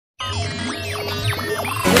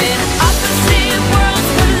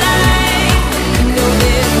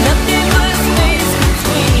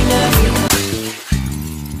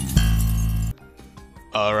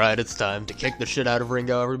Alright, it's time to kick the shit out of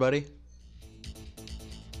Ringo, everybody.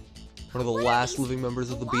 One of the last living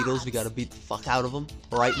members of the Beatles. We gotta beat the fuck out of him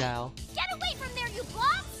right now. Get away from there, you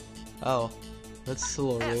blobs! Oh, that's a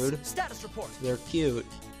little rude. Status report. They're cute.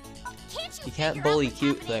 You can't bully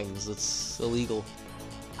cute things. It's illegal.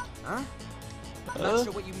 Huh? I'm not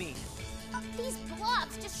sure what you mean. These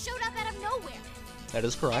blobs just showed up out of nowhere. That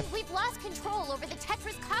is correct. And we've lost control over the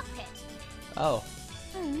Tetris cockpit. Oh.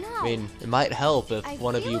 Oh no. I mean, it might help if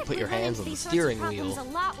one of you like put your we run hands into on the these steering sorts of wheel.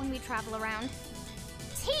 problems a lot when we travel around.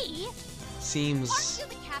 T? Seems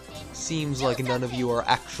Aren't you the captain? like none of you are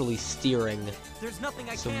actually steering. There's nothing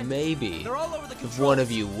I So can do. maybe They're all over the if controls. one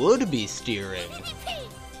of you would be steering,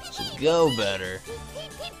 it should go better.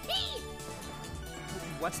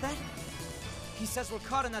 What's that? He says we're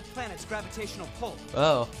caught in that planet's gravitational pull.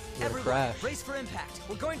 Oh, we're gonna Everyone, crash. race for impact.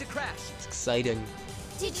 We're going to crash. It's exciting.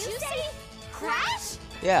 Did you say crash?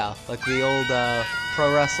 Yeah, like the old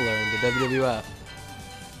pro wrestler in the WWF.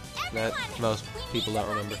 That Everyone, most we people need don't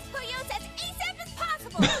to remember. have this Puyo as ASAP as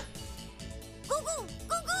possible. Goo goo,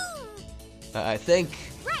 goo goo. I think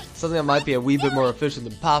Right. something that might be a wee bit more efficient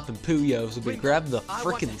than popping Puyos would be Ringo, grab the I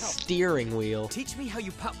want to frickin' help. steering wheel. Teach me how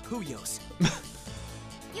you pop Puyos.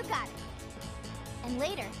 You got it. And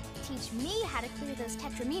later, teach me how to clear those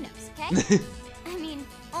tetraminos, okay? I mean,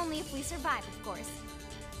 only if we survive, of course.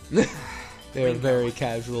 They're Ringo, very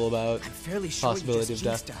casual about I'm fairly sure possibility you of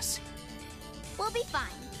just death. jinxed us. We'll be fine.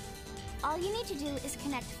 All you need to do is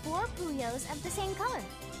connect 4 Puyos of the same color.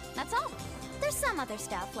 That's all. There's some other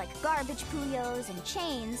stuff, like garbage Puyos and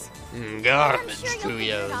chains. but I'm Garbage sure you'll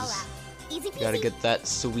figure it all Puyos. out. Easy peasy. Gotta get that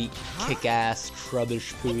sweet, kick-ass,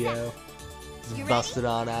 trubbish Puyo. You ready? Busted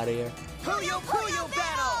on out of here. Puyo Puyo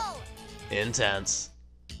battle! Intense.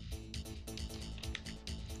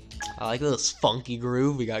 I like this funky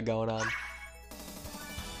groove we got going on.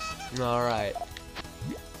 Alright.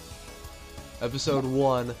 Episode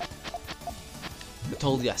 1. I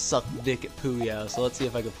told you I sucked dick at Puyo, so let's see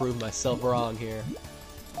if I can prove myself wrong here.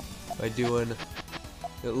 By doing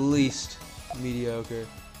at least mediocre.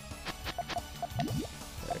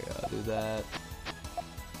 There you go, do that.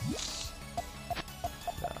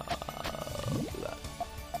 Do that.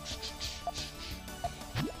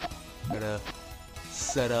 Gonna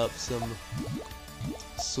set up some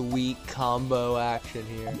sweet combo action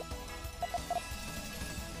here.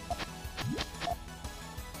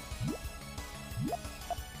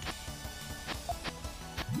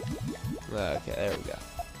 Okay, there we go.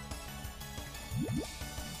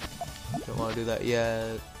 Don't want to do that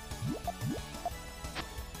yet.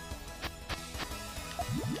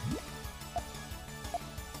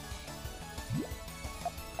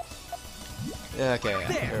 Okay, yeah,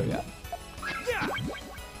 there we go.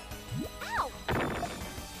 Ow!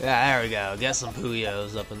 Yeah, there we go. Get some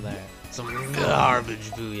Puyos up in there. Some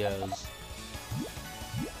garbage Puyos.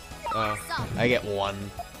 Oh, I get one.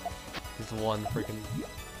 Just one freaking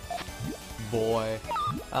boy.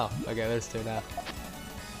 Oh, okay, there's 2 now.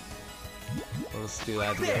 Let's do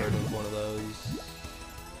that to get rid of one of those.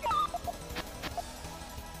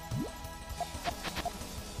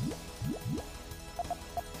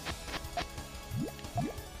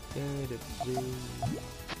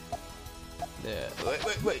 Yeah,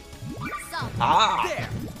 wait. Ah! There!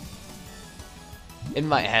 In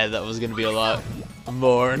my head, that was gonna be a lot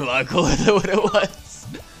more unlikely than what it was.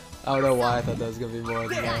 I don't know why I thought that was gonna be more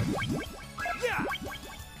than that. Yeah!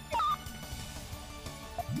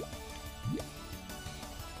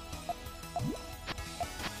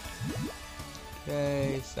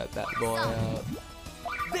 Okay, set that boy up.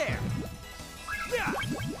 There! Yeah!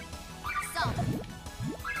 So,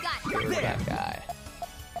 got Get it. rid of that guy.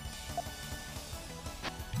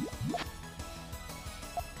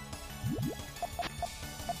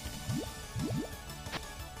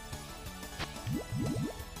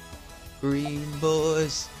 Green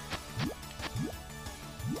boys.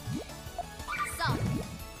 So,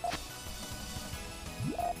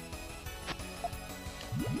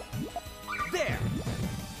 There!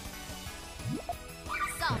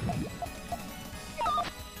 so,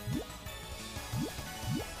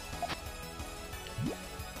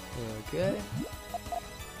 Okay.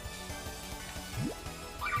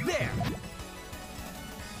 There!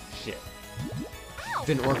 Shit.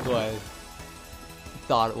 Didn't work the way I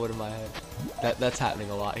thought it would in my head. That's happening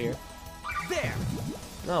a lot here. There!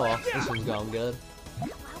 Oh well, this one's going good.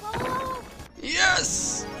 whoa.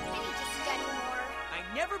 Yes! I need to study more.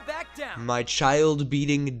 I never back down. My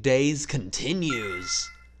child-beating days continues.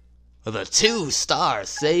 The 2-star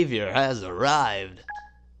savior has arrived.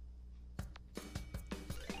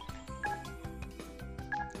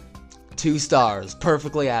 2 stars,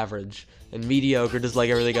 perfectly average. and mediocre, just like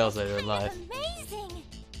everything else I do in life. Amazing!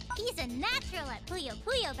 He's a natural at Puyo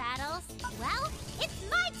Puyo battles. Well, it's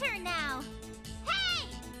my turn now. Hey!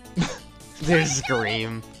 They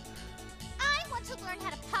scream. I want to learn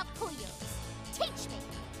how to pop Puyos. Teach me.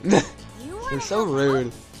 You They're so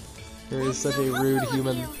rude. There is such a rude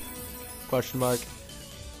human. Question mark.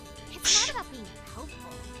 It's not about being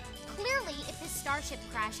helpful. Clearly, if this starship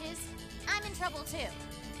crashes, I'm in trouble too.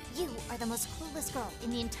 You are the most clueless girl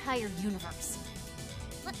in the entire universe.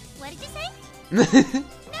 What did you say?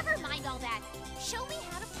 Never mind all that. Show me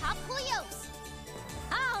how to pop Puyos.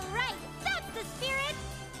 All right, that's the spirit.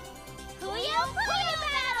 Puyo Puyo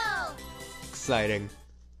battle! Exciting.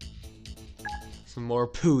 Some more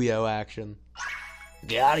Puyo action.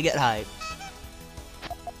 Gotta get hype.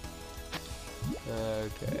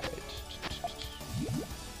 Okay.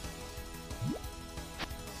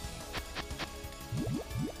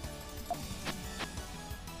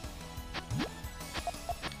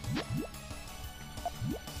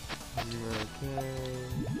 Okay.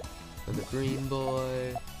 Another green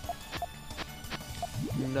boy.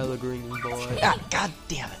 Another green boy. Ah, god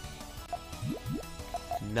damn it.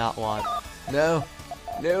 Not want. No.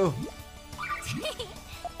 No.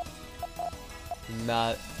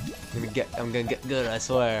 Not. I'm gonna get good, I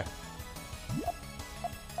swear.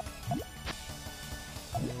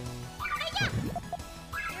 Here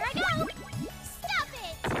I go! Stop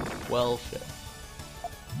it! Well, shit.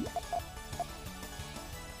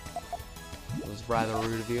 It was rather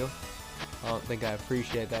rude of you. I don't think I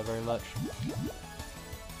appreciate that very much.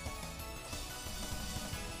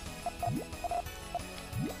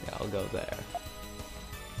 Yeah, I'll go there.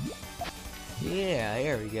 Yeah,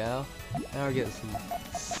 here we go. Now we're getting some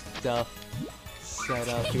stuff set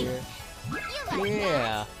up here.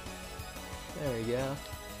 Yeah. There we go.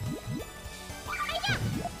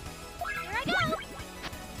 Here I go!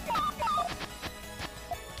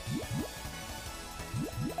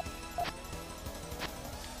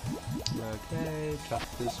 Okay, drop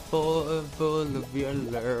this boy full of your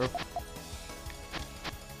love.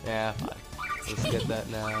 Yeah, fine. Let's get that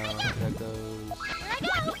now. There goes. Here I go!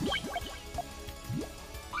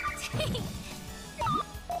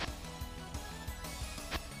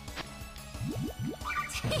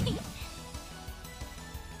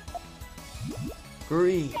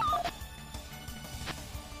 Green.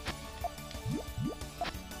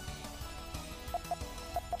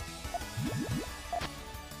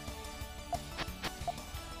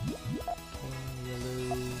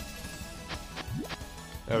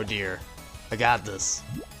 Oh dear. I got this.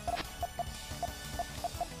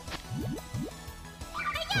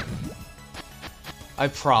 I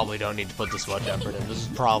probably don't need to put this much effort in. This is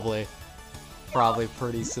probably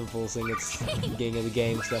pretty simple seeing it's beginning of the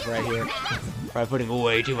game stuff right here. Probably putting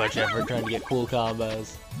way too much effort trying to get cool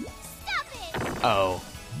combos. Oh.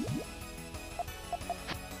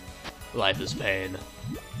 Life is pain.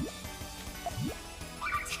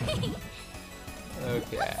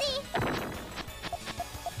 Okay.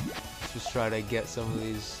 Let's just try to get some of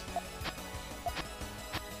these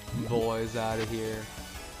boys out of here.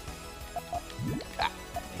 Ah.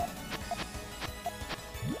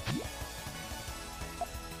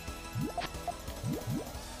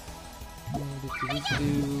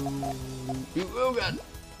 Oh god!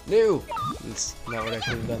 No! That's not what I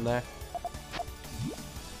should have done there.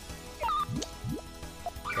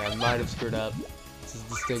 Okay, I might have screwed up. This is a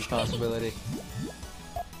distinct possibility.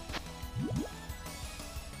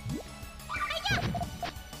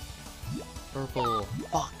 Purple.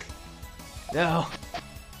 Fuck! No!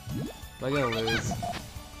 Am I gonna lose?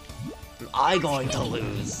 Am I going to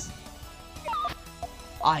lose?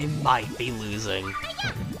 I might be losing.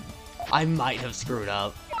 I might have screwed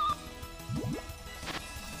up.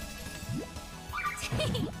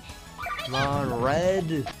 Come on,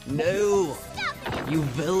 red! No! You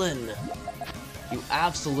villain! You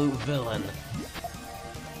absolute villain!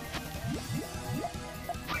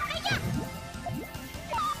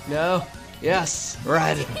 No! Yes!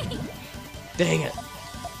 Red! Dang it!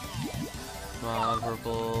 Come on,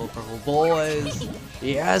 purple boys!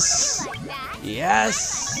 Yes!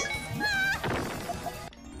 Yes!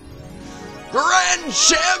 Grand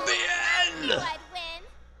Champion! I'd win.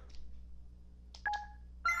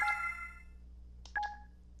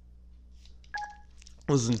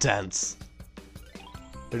 It was intense.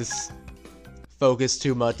 I just focused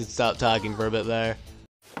too much and stopped talking for a bit there.